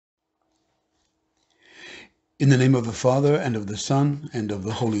In the name of the Father, and of the Son, and of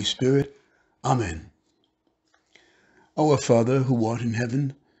the Holy Spirit. Amen. Our Father, who art in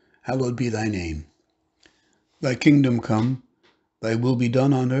heaven, hallowed be thy name. Thy kingdom come, thy will be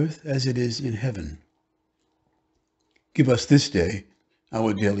done on earth as it is in heaven. Give us this day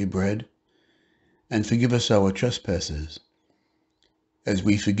our daily bread, and forgive us our trespasses, as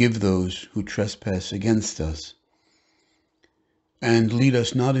we forgive those who trespass against us. And lead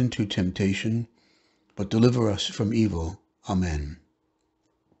us not into temptation, but deliver us from evil. Amen.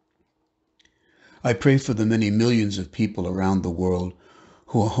 I pray for the many millions of people around the world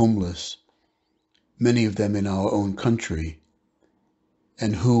who are homeless, many of them in our own country,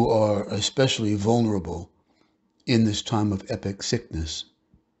 and who are especially vulnerable in this time of epic sickness.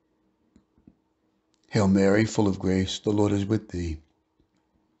 Hail Mary, full of grace, the Lord is with thee.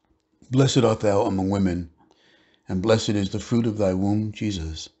 Blessed art thou among women, and blessed is the fruit of thy womb,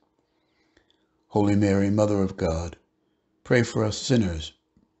 Jesus. Holy Mary, Mother of God, pray for us sinners,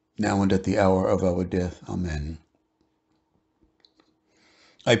 now and at the hour of our death. Amen.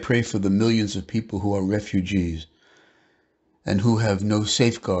 I pray for the millions of people who are refugees and who have no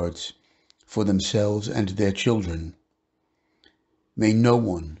safeguards for themselves and their children. May no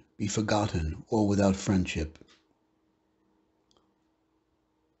one be forgotten or without friendship.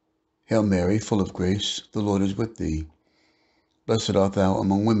 Hail Mary, full of grace, the Lord is with thee. Blessed art thou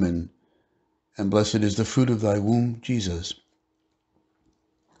among women, and blessed is the fruit of thy womb, Jesus.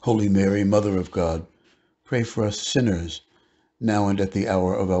 Holy Mary, Mother of God, pray for us sinners, now and at the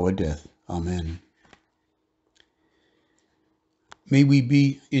hour of our death. Amen. May we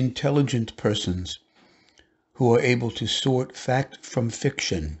be intelligent persons who are able to sort fact from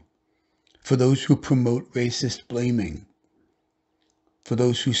fiction, for those who promote racist blaming, for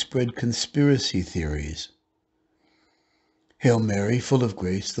those who spread conspiracy theories. Hail Mary, full of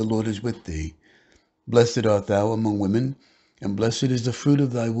grace, the Lord is with thee. Blessed art thou among women, and blessed is the fruit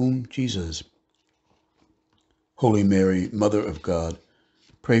of thy womb, Jesus. Holy Mary, Mother of God,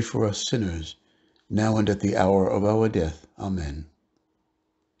 pray for us sinners, now and at the hour of our death. Amen.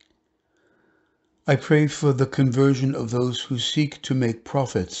 I pray for the conversion of those who seek to make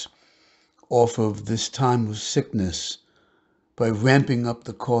profits off of this time of sickness by ramping up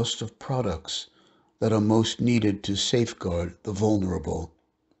the cost of products that are most needed to safeguard the vulnerable.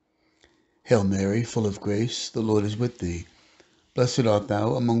 Hail Mary, full of grace, the Lord is with thee. Blessed art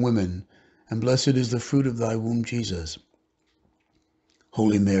thou among women, and blessed is the fruit of thy womb, Jesus.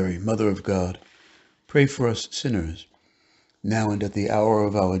 Holy Mary, Mother of God, pray for us sinners, now and at the hour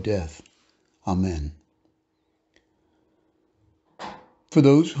of our death. Amen. For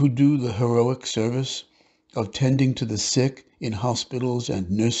those who do the heroic service of tending to the sick in hospitals and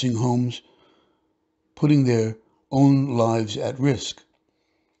nursing homes, putting their own lives at risk,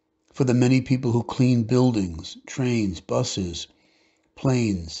 for the many people who clean buildings, trains, buses,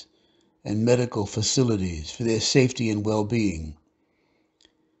 planes, and medical facilities for their safety and well-being.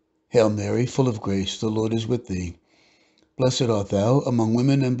 Hail Mary, full of grace, the Lord is with thee. Blessed art thou among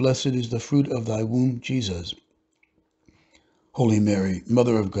women, and blessed is the fruit of thy womb, Jesus. Holy Mary,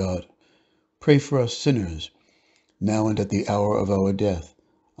 Mother of God, pray for us sinners, now and at the hour of our death.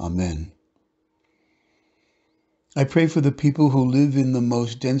 Amen. I pray for the people who live in the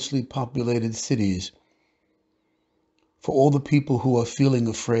most densely populated cities, for all the people who are feeling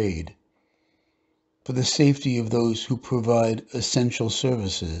afraid, for the safety of those who provide essential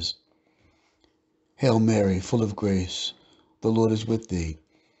services. Hail Mary, full of grace, the Lord is with thee.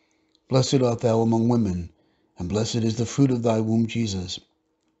 Blessed art thou among women, and blessed is the fruit of thy womb, Jesus.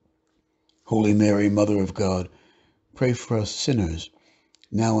 Holy Mary, Mother of God, pray for us sinners,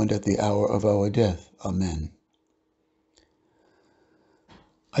 now and at the hour of our death. Amen.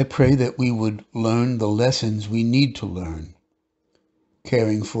 I pray that we would learn the lessons we need to learn,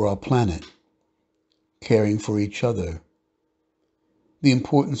 caring for our planet, caring for each other, the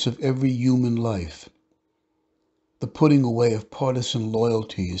importance of every human life, the putting away of partisan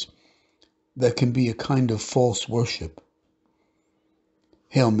loyalties that can be a kind of false worship.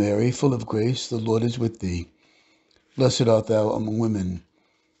 Hail Mary, full of grace, the Lord is with thee. Blessed art thou among women,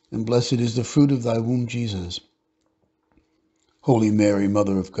 and blessed is the fruit of thy womb, Jesus. Holy Mary,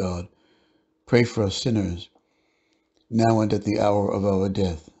 Mother of God, pray for us sinners, now and at the hour of our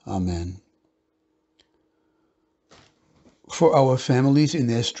death. Amen. For our families in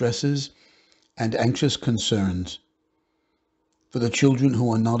their stresses and anxious concerns, for the children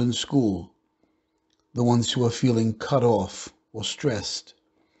who are not in school, the ones who are feeling cut off or stressed,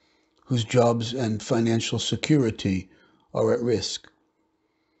 whose jobs and financial security are at risk.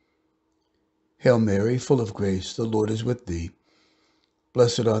 Hail Mary, full of grace, the Lord is with thee.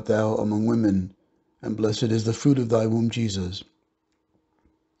 Blessed art thou among women, and blessed is the fruit of thy womb, Jesus.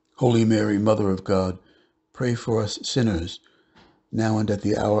 Holy Mary, Mother of God, pray for us sinners, now and at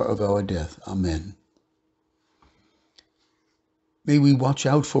the hour of our death. Amen. May we watch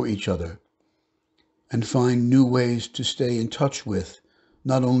out for each other and find new ways to stay in touch with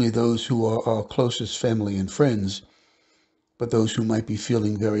not only those who are our closest family and friends, but those who might be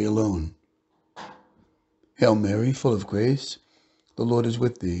feeling very alone. Hail Mary, full of grace, the Lord is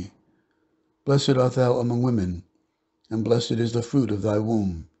with thee. Blessed art thou among women, and blessed is the fruit of thy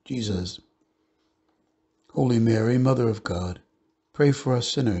womb, Jesus. Holy Mary, Mother of God, pray for us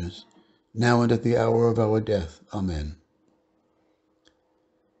sinners, now and at the hour of our death. Amen.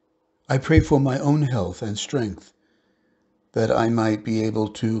 I pray for my own health and strength, that I might be able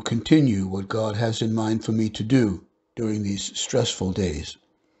to continue what God has in mind for me to do during these stressful days.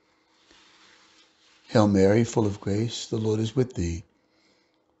 Hail Mary, full of grace, the Lord is with thee.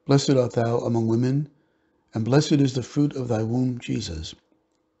 Blessed art thou among women, and blessed is the fruit of thy womb, Jesus.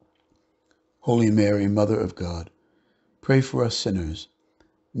 Holy Mary, Mother of God, pray for us sinners,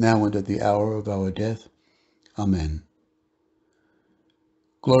 now and at the hour of our death. Amen.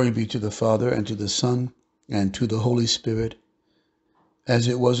 Glory be to the Father, and to the Son, and to the Holy Spirit, as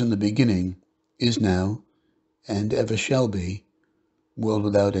it was in the beginning, is now, and ever shall be, world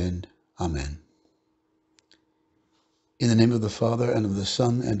without end. Amen. In the name of the Father, and of the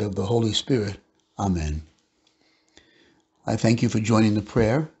Son, and of the Holy Spirit. Amen. I thank you for joining the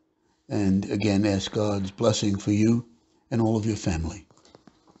prayer, and again ask God's blessing for you and all of your family.